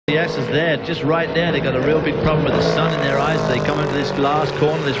guesses there, just right there. They got a real big problem with the sun in their eyes. They come into this last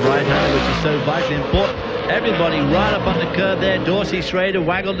corner, this right-hander, which is so vitally important. Everybody right up on the curb there. Dorsey Schroeder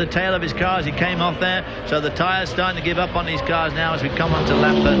waggled the tail of his car as he came off there. So the tyres starting to give up on these cars now as we come on to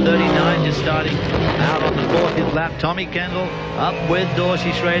lap 39, just starting out on the 40th lap. Tommy Kendall up with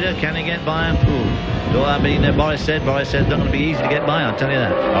Dorsey Schroeder. Can he get by him? I mean, Boris Said it's not going to be easy to get by, I'll tell you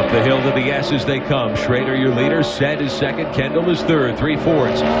that. Up the hill to the S as they come. Schroeder, your leader. Said is second. Kendall is third. 3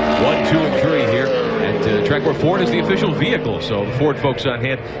 Fords. 1, 2, and 3 here at track where Ford is the official vehicle. So the Ford folks on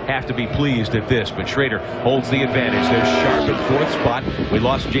hand have to be pleased at this. But Schroeder holds the advantage. There's Sharp in 4th spot. We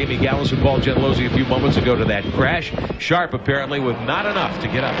lost Jamie Gallis and Paul Gentilozzi a few moments ago to that crash. Sharp apparently with not enough to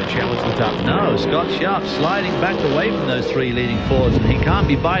get up and challenge the top. No, Scott Sharp sliding back away from those 3 leading Fords, and he can't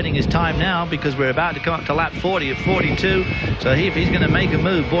be biding his time now because we're about to come up to lap 40 of 42. So if he's going to make a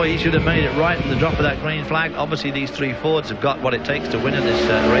move, boy, he should have made it right from the drop of that green flag. Obviously these 3 Fords have got what it takes to win at this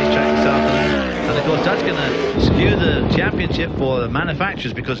racetrack this afternoon. And of course that's going to skew the championship for the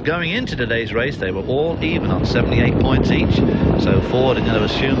manufacturers, because going into today's race they were all even on 78 points each. So Ford are going to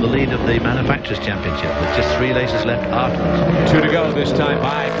assume the lead of the manufacturers championship with just 3 races left afterwards. 2 to go this time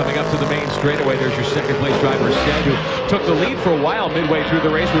by. Coming up to the main straightaway, there's your second place driver Said, who took the lead for a while midway through the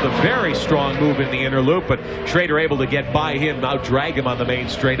race with a very strong move in the inner loop, but Schroeder able to get by him, out drag him on the main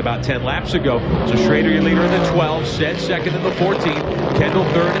straight about 10 laps ago. So Schroeder your leader in the 12, Said second in the 14, Kendall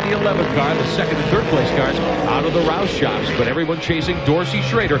third in the 11th car. The second and third place cars out of the Rouse shops, but everyone chasing Dorsey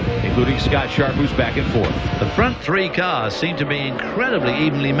Schroeder, including Scott Sharp, who's back and forth. The front 3 cars seem to be incredibly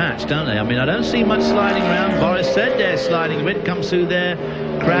evenly matched, don't they? I mean, I don't see much sliding around. Boris Said there sliding a bit, comes through there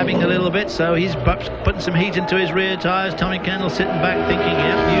crabbing a little bit, so he's perhaps putting some heat into his rear tires. Tommy Kendall sitting back thinking,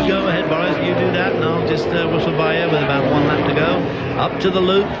 yep, you go ahead, Boris, you do that, and I'll just whistle by you with about 1 lap to go. Up to the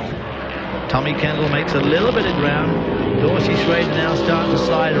loop. Tommy Kendall makes a little bit of ground. Dorsey Schroeder now starting to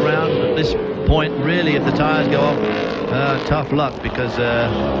slide around. At this point, really, if the tires go off, tough luck, because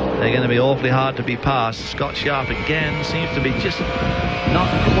they're going to be awfully hard to be passed. Scott Sharp again seems to be just not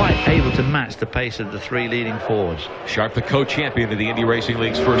quite able to match the pace of the 3 leading Fords. Sharp, the co-champion of the Indy Racing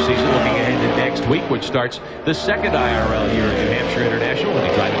League's first season, looking ahead to next week, which starts the second IRL here at New Hampshire International, when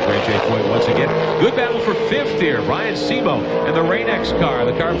he driving for AJ Foyt once again. Good battle for 5th here. Ryan Simo and the Rain-X car,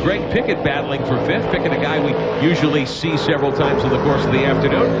 the car of Greg Pickett, battling for 5th. Pickett, a guy we usually see several times in the course of the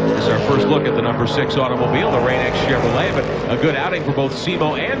afternoon. This is our first look at the number 6 automobile, the Rain-X Chevrolet, but a good outing for both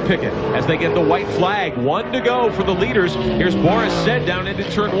Simo and Pickett as they get the white flag. 1 to go for the leaders. Here's Boris Said down into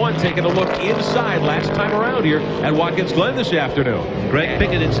turn 1, taking a look inside last time around here at Watkins Glen this afternoon. Greg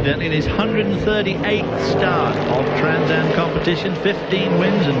Pickett, incidentally, in his 138th start of Trans Am competition, 15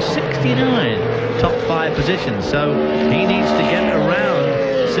 wins and 69 top 5 positions. So he needs to get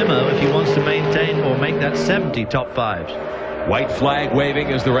around Simo if he wants to maintain or make that 70 top 5s. White flag waving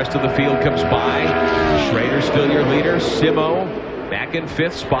as the rest of the field comes by. Schroeder still your leader. Simo back in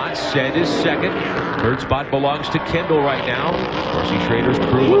 5th spot. Said is second. 3rd spot belongs to Kendall right now. Dorsey Schroeder's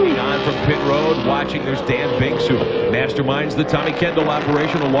crew looking on from pit road, watching. There's Dan Binks, who masterminds the Tommy Kendall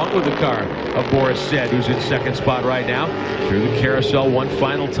operation along with the car of Boris Said, who's in 2nd spot right now. Through the carousel one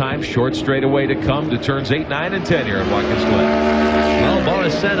final time. Short straightaway to come to turns 8, 9, and 10 here at Watkins Glen. Well,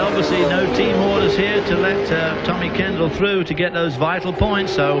 Boris Said obviously no team orders here to let Tommy Kendall through to get those vital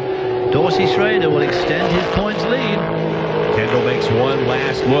points. So Dorsey Schroeder will extend his points lead. Kendall makes one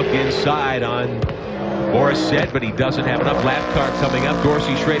last look inside on Boris Said, but he doesn't have enough. Lap car coming up.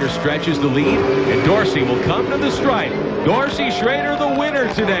 Dorsey Schroeder stretches the lead, and Dorsey will come to the stripe. Dorsey Schroeder, the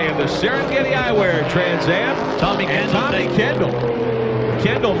winner today in the Serengeti Eyewear Trans Am. Tommy Kendall.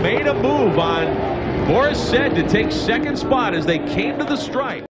 Kendall made a move on Boris Said to take 2nd spot as they came to the stripe.